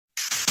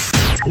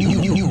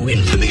New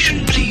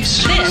information,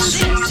 please.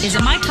 This is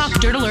a My Talk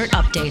Dirt Alert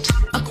update.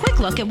 A quick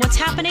look at what's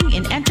happening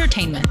in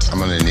entertainment. I'm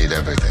going to need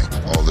everything.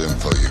 All the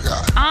info you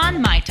got.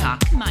 On My Talk.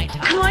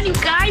 Come on, you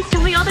guys,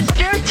 give me all the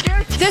dirt.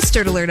 This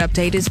Dirt Alert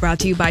update is brought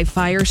to you by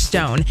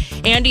Firestone.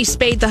 Andy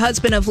Spade, the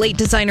husband of late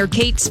designer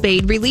Kate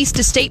Spade, released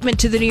a statement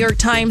to the New York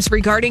Times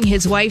regarding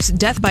his wife's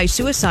death by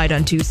suicide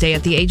on Tuesday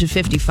at the age of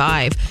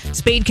 55.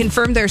 Spade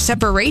confirmed their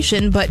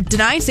separation, but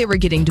denies they were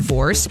getting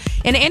divorced.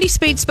 And Andy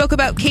Spade spoke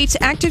about Kate's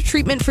active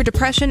treatment for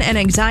depression and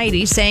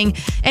anxiety, saying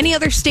any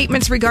other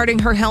statements regarding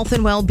her health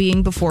and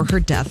well-being before her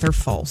death are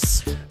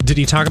false. Did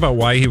he talk about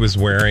why he was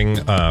wearing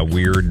a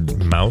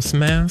weird mouse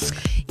mask?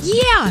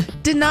 Yeah,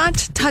 did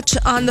not touch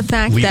on the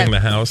fact Leaving that the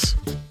house?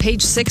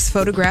 Page 6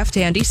 photographed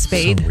Andy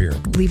Spade So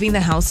weird. leaving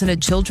the house in a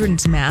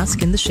children's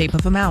mask in the shape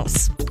of a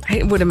mouse.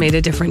 I would have made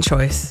a different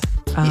choice.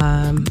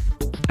 I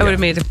would have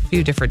made a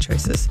few different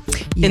choices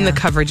in the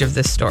coverage of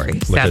this story,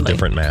 Like sadly. a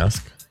different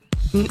mask?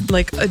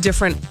 Like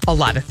a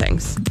lot of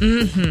things.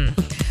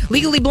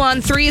 Legally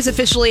Blonde 3 is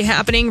officially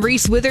happening.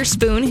 Reese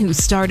Witherspoon, who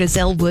starred as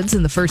Elle Woods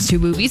in the first two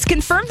movies,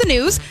 confirmed the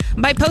news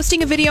by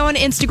posting a video on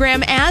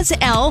Instagram as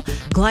Elle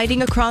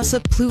gliding across a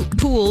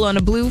pool on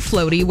a blue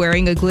floaty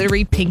wearing a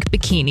glittery pink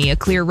bikini, a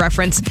clear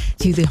reference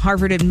to the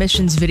Harvard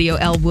admissions video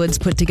Elle Woods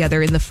put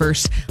together in the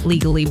first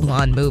Legally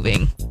Blonde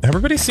movie.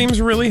 Everybody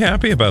seems really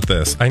happy about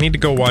this. I need to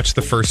go watch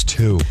the first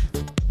two.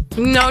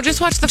 No,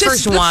 just watch the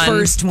first one.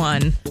 First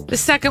one. The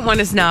second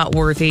one is not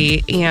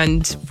worthy.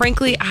 And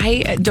frankly,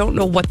 I don't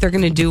know what they're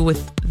going to do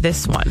with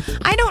this one.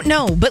 I don't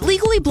know, but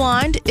Legally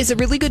Blonde is a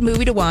really good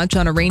movie to watch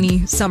on a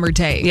rainy summer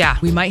day. Yeah.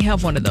 We might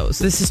have one of those.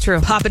 This is true.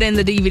 Pop it in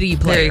the DVD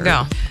player. There you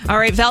go. All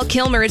right, Val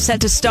Kilmer is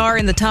set to star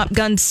in the Top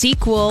Gun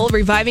sequel,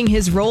 reviving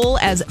his role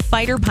as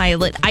fighter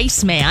pilot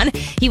Iceman.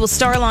 He will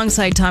star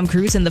alongside Tom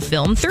Cruise in the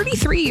film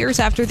 33 years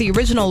after the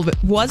original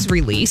was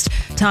released.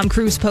 Tom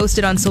Cruise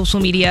posted on social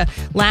media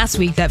last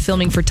week that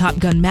filming for Top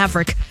Gun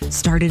Maverick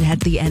started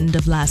at the end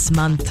of last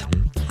month.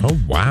 Oh,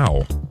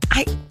 wow.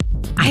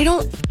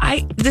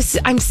 This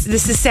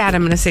is sad.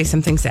 I'm going to say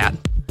something sad.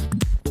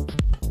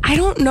 I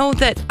don't know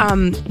that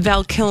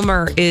Val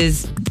Kilmer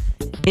is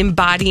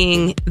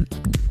embodying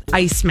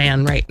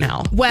Iceman right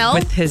now. Well,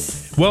 with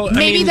his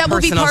maybe that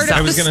will be personal part stuff.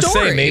 of I was the going to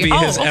story. say, maybe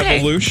his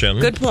evolution.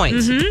 Good point.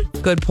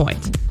 Good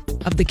point.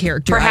 Of the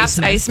character. Perhaps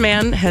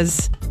Iceman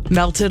has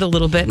melted a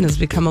little bit and has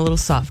become a little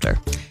softer.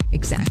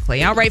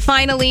 Exactly. All right,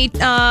 finally,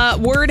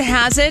 word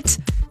has it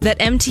that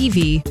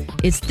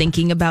MTV is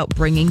thinking about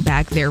bringing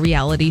back their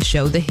reality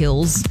show, The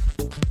Hills.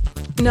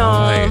 No.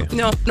 Why?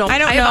 No. I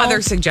don't I have know.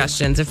 other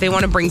suggestions if they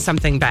want to bring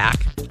something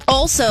back.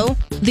 Also,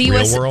 the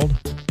Real US World?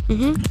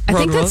 I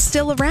think that's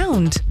still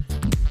around.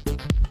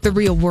 The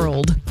Real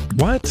World.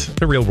 What?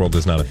 The Real World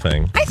is not a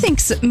thing. I think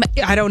so.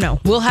 I don't know.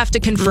 We'll have to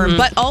confirm.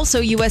 But also,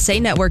 USA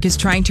Network is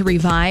trying to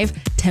revive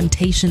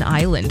Temptation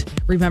Island.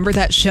 Remember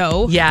that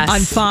show? Yes.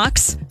 On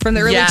Fox from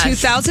the early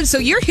 2000s? So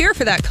you're here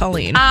for that,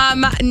 Colleen.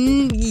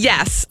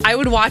 Yes, I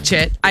would watch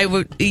it.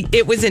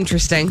 It was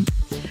interesting.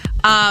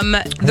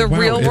 The Wow,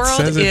 Real it World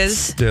says it's is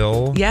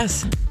still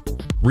yes.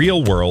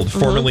 Real World,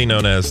 formerly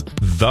known as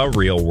The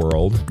Real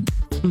World.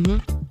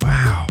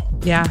 Wow.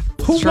 Yeah.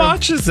 Who it's true.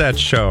 watches that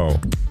show?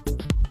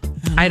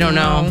 I don't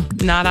know.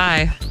 Not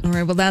I. All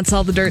right, well, that's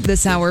all the dirt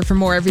this hour. For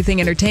more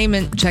Everything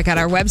Entertainment, check out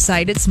our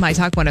website. It's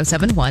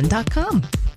mytalk1071.com.